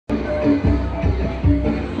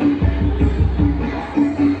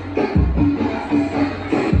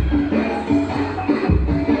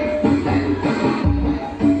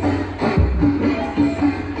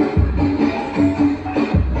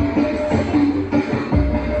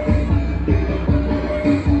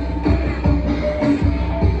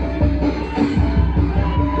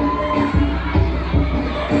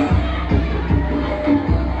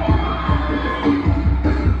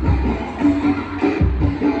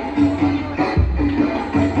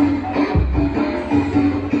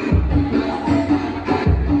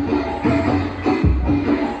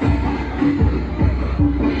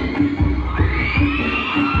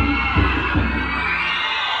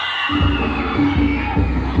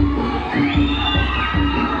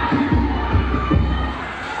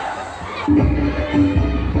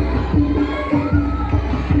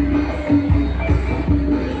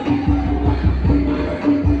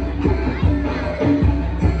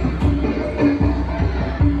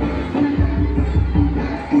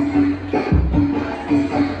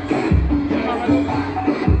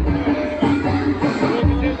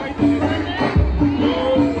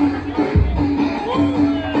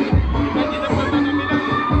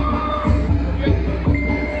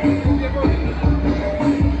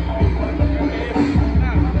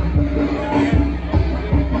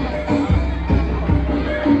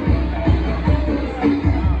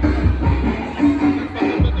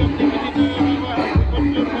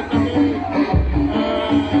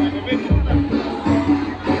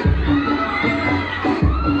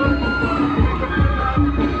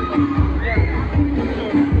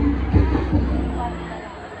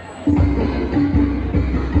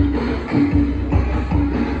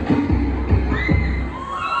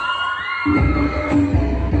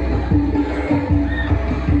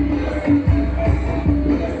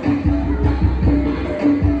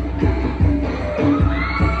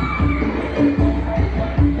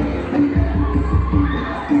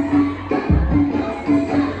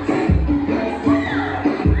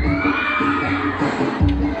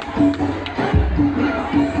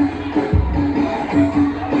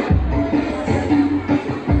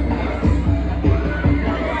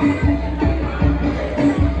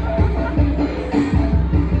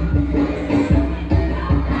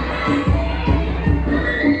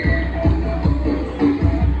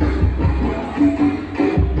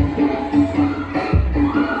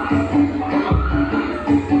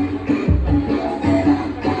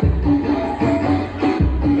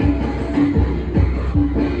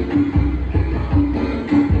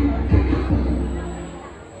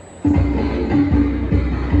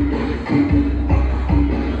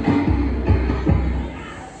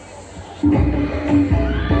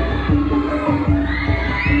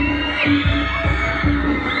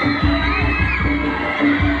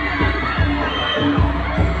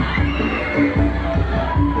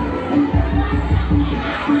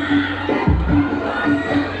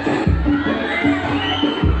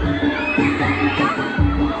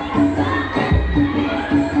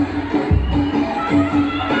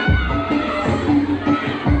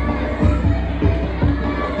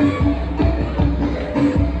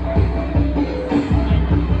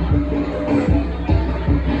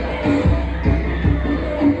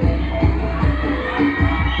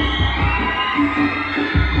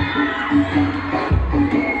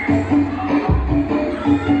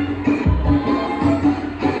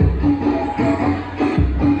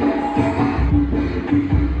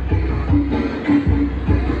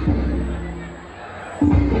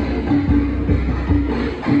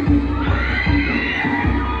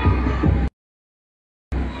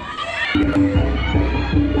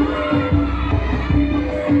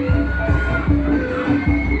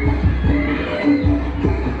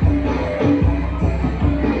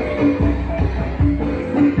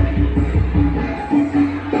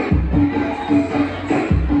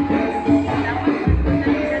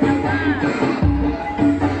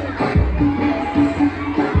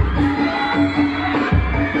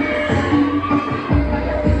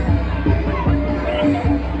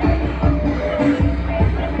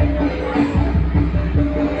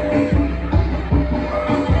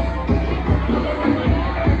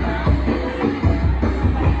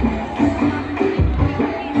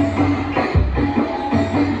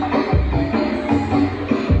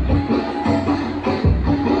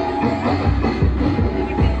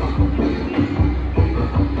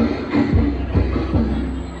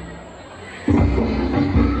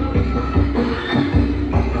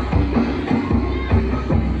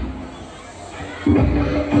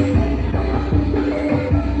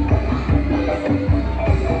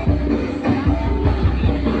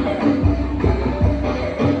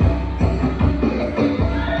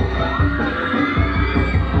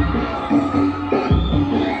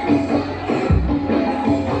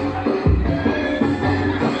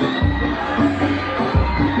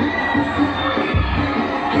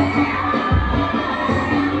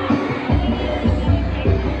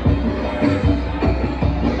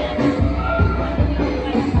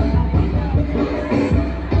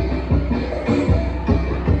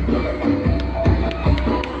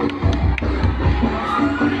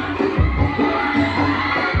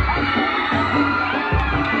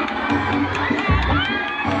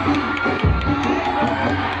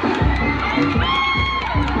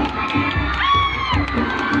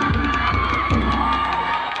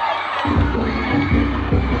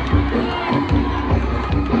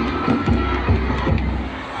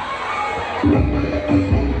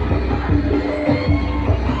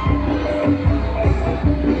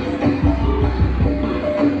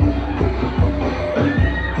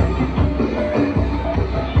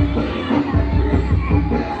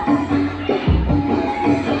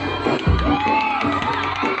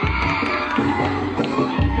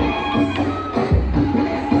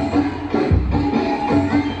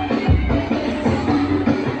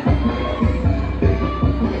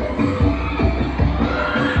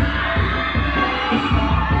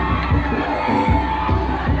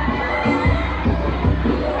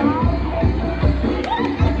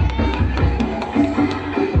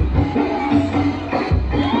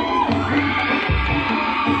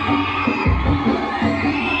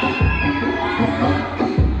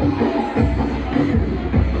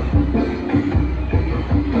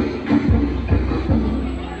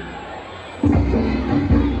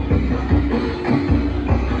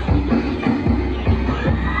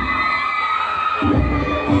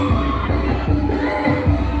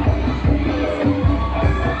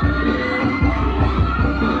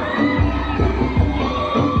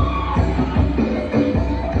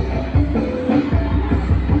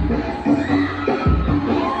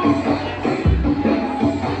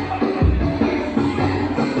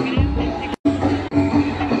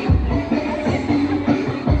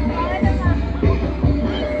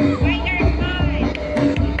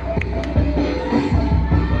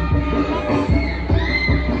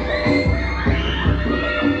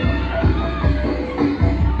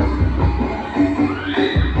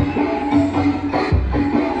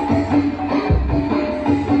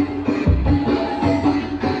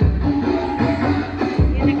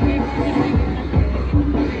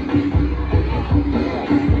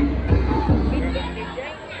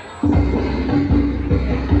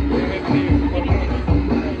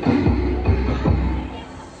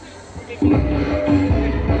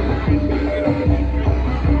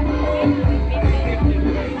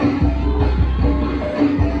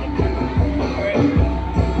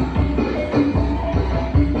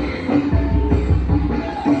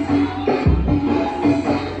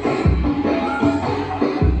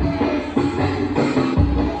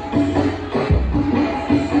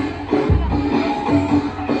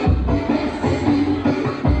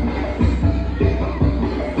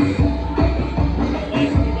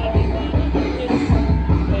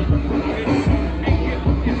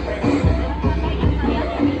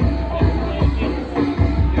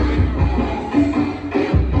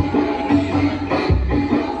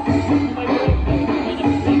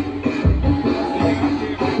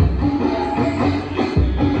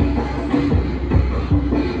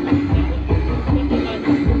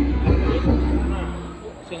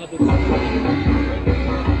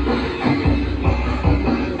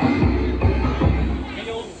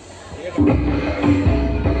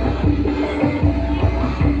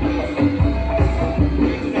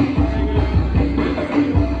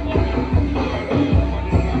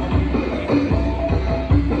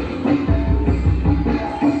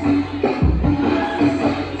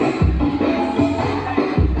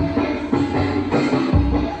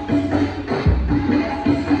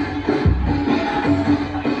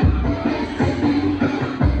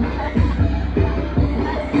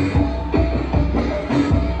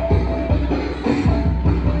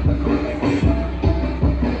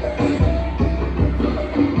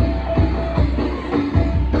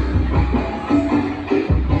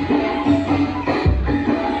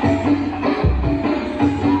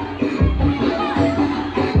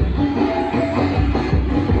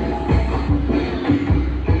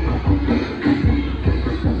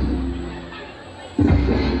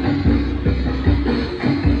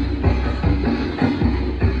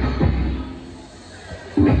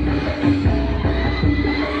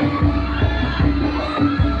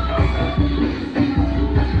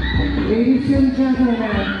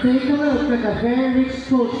gentlemen, take a look at the very rich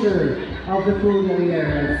culture of the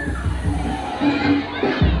Cordilleras.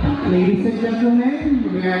 Ladies and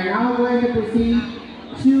gentlemen, we are now going to proceed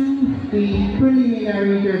to the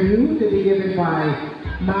preliminary interview to be given by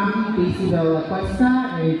Ma'am Isabel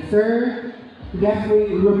Acosta and Sir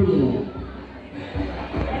Jeffrey Rubino.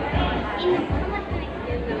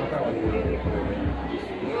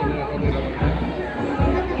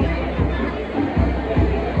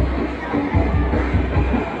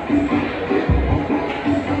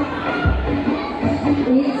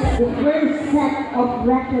 It's the first set of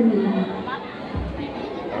reckoning.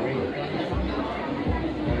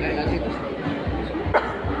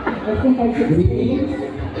 I think I should say it.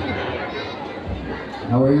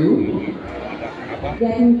 How are you?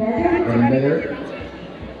 Getting better? Getting better?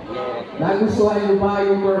 Nagustuhan niyo ba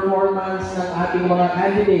yung performance ng ating mga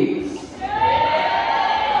candidates?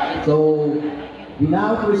 So, we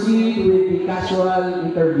now proceed with the casual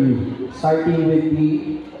interview, starting with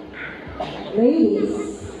the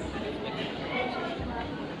ladies.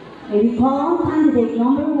 I recall candidate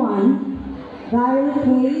number 1, Daryl K.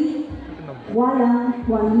 Walang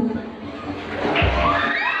Juan.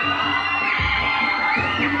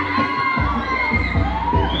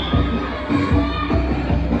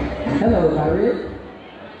 Hello, Daryl.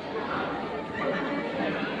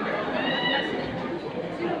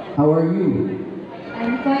 How are you?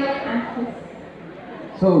 I'm quite anxious.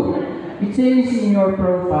 So, it says in your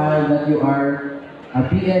profile that you are a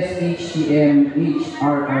BSHTM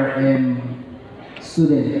HRRM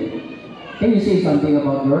student. Can you say something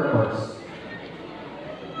about your course?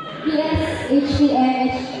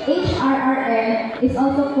 BSHTM HRRM is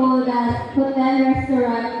also called as Hotel,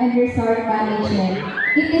 Restaurant, and Resort Management.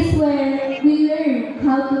 It is where we learn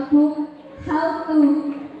how to cook, how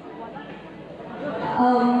to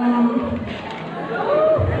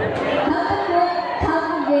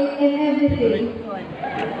bake, and everything.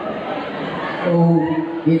 So,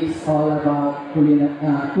 it's all about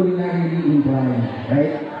culinarily inclined,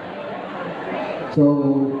 right? So,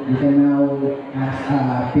 you can now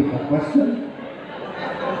pick a question.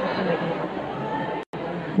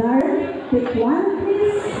 Darren, pick one,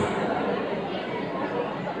 please.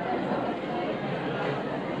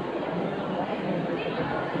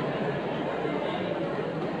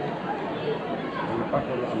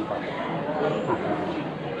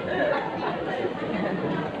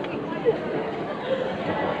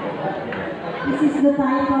 This is the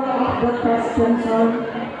title of the question, sir.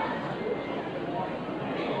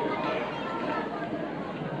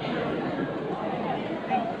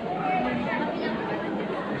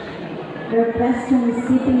 The question is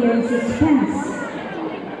keeping you in suspense.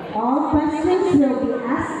 All questions will be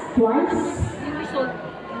asked twice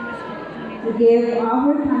to give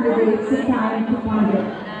our candidates the time to ponder.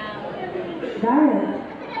 Darren,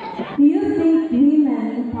 do you think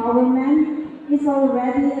women empowerment is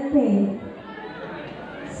already a thing?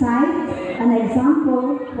 Cite an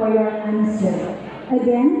example for your answer.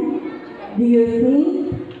 Again, do you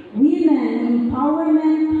think women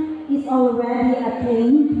empowerment is already a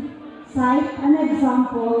thing? Cite an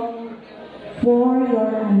example for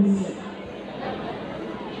your answer.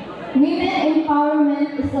 Women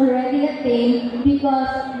empowerment is already a thing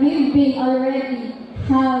because we've been already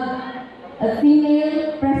have a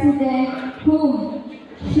female president whom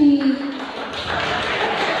she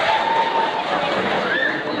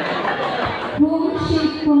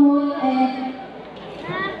promote and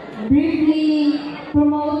briefly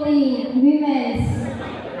promoting women's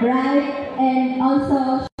rights, and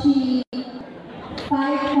also she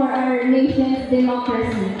fight for our nation's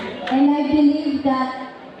democracy. And I believe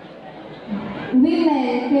that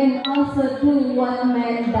women can also do what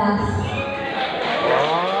men does.